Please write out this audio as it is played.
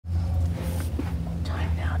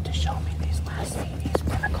to show me these last CDs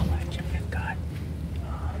for the collection. We've got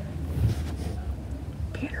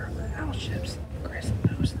Peter Battleships, Chris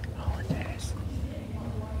Moose, Holidays,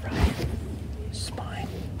 Ryan, Spine,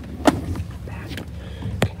 Back,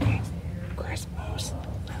 contains Chris Moose,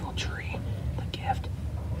 Little Tree, The Gift,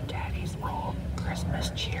 Daddy's Roll,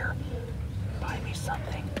 Christmas Cheer, Buy Me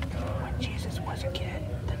Something, When Jesus Was a Kid,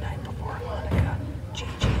 The Night Before Hanukkah,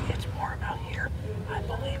 Gigi, It's Warm Out Here, I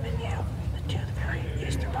Believe in You, The Tooth Fairy,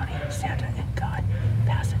 Easter Bunny, Santa and God,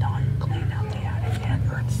 Pass It On, Clean Out the Attic,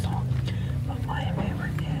 and Earth Song. But my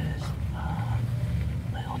favorite is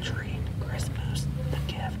Little Tree, Chris Moose, The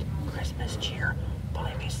Gift, Christmas Cheer,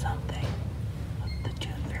 Buy Me Something, The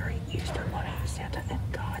Tooth Fairy, Easter Bunny, Santa and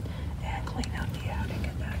God, and Clean Out the Attic,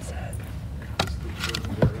 and that's it.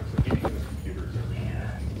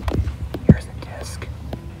 And here's a disc.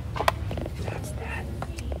 That's that.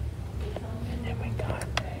 And then we got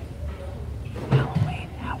Halloween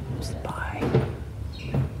Albums by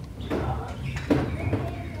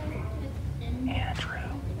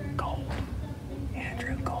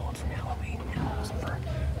Andrew Gold's Halloween albums from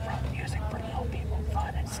music for little people,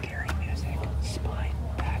 fun and scary music. Spine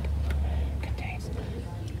Back contains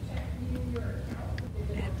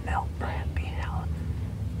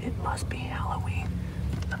It Must Be Halloween,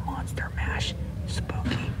 The Monster Mash,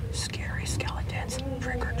 Spooky, Scary Skeletons,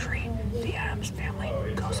 Trick or Treat, The Addams Family,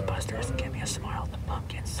 Ghostbusters, Give Me a Smile, The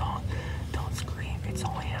Pumpkin Song, Don't Scream, It's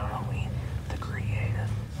Only Halloween, The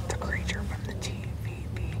Creature from the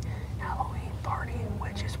TVB, Halloween Party,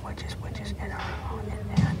 Witches, in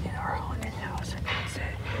our haunted house, and that's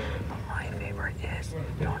it. But my favorite is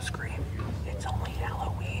Don't Scream, It's Only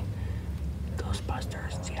Halloween,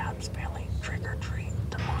 Ghostbusters, The Addams Family, Trick or Treat,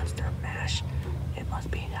 The Monster Mash, It Must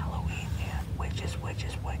Be Halloween, and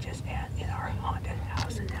Witches, and In Our Haunted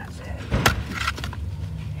House, and that's it.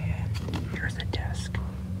 And here's a desk.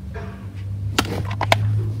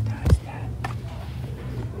 That's that.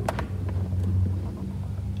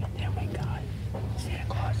 And then we got Santa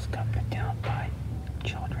Claus is Coming to Town by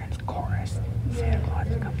Children's Chorus. Santa Claus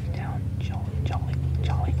is Coming to Town,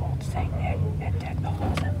 Jolly Old Saint Nick, and Deck the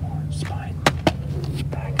Halls and More. Spine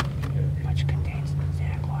Back, which contains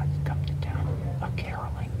Santa Claus is Coming to Town, A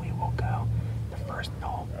Caroling We Will Go, The First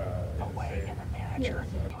Knoll, Away in the Manager,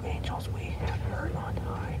 Angels We Have Heard on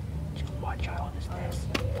High, What Child Is This?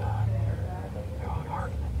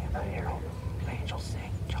 Heart and the Herald, Angels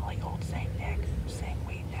Sing, Jolly Old Saint Nick, Sing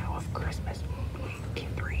We Now of Christmas,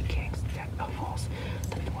 Three Kings, Deck the Halls,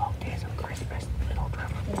 The 12 Days of Christmas, Little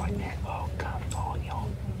Drummer Boy, and Oh Come All Y'all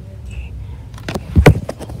Ye.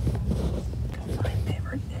 My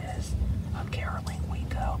favorite is A Caroling We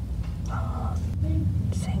Go,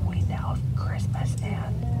 Sing We Now of Christmas,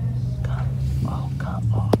 and Come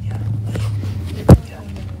All Ya. Yeah.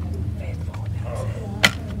 Faithful, and that's it.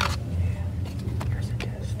 And here's a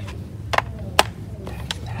disc.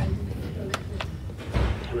 That's that.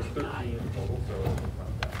 Then we got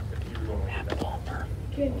Matt Palmer.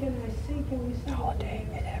 Can we see? Holiday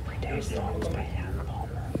and Everyday Songs by Matt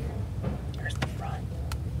Palmer. Here's the front.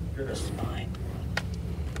 The spine.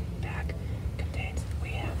 Back contains We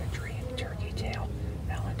Have a Dream, Turkey Tail,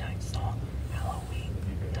 Valentine's Song, Halloween,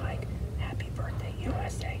 Tyke, Happy Birthday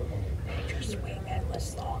USA, Nature's Sweet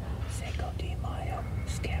Endless Song, Cinco de Mayo,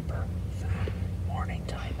 Scamper, Food, Morning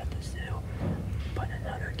Time at the Zoo, Put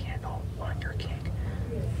Another Candle on Your Cake,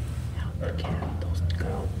 Out the Candles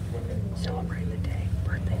Go, Celebrate the Day,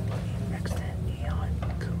 Birthday Boogie, Extend Neon,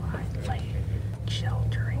 Kuai, Light,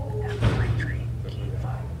 Sheltering, Every Tree, Keep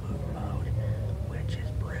Vibe, Mood Mode, Witches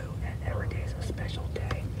Brew, and Every Day's a Special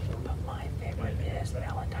Day. But my favorite is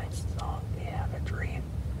Valentine's Song, We Have a Dream,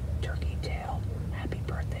 Turkey Tail, Happy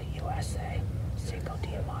Birthday USA, Cinco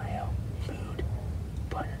de Mayo, Food,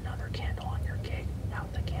 Put Another Candle on Your Cake,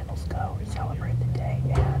 Out the Candles Go, Celebrate the Day,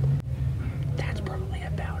 and that's probably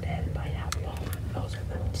about it by Half Palmer. Those are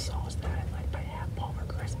the songs that I like by Half Palmer,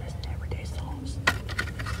 Christmas and Everyday Songs.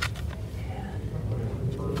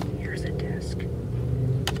 And here's a disc.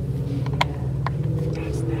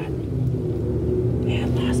 That's that.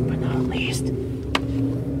 And last but not least,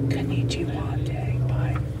 Konnichiwa Day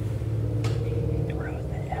by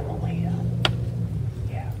Ruth and Emily.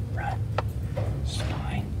 Run,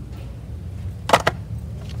 Spine,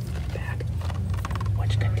 Back,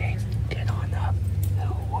 which contains Get On Up,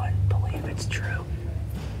 Who Would Believe It's True,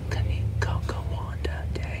 Coco Wanda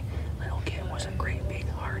Day, Little Kid Was a Great Big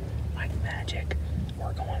Heart, Like Magic,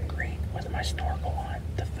 We're Going Green with My Snorkel On,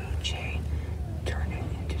 The Food Chain, Turning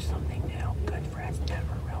Into Something New, Good Friends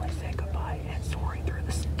Never Really Say Goodbye, and Soaring Through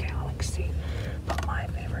the Galaxy. But my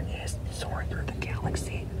favorite is Soaring Through the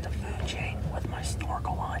Galaxy, The Food Chain with My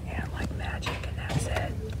Snorkel On, and Like Magic, and that's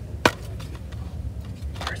it.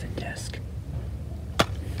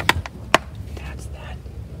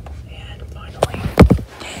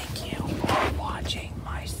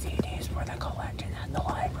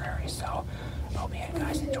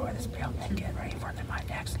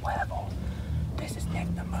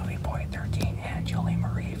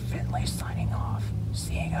 Finley signing off.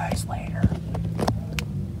 See you guys later.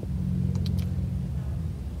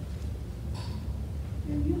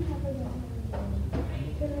 Do you have a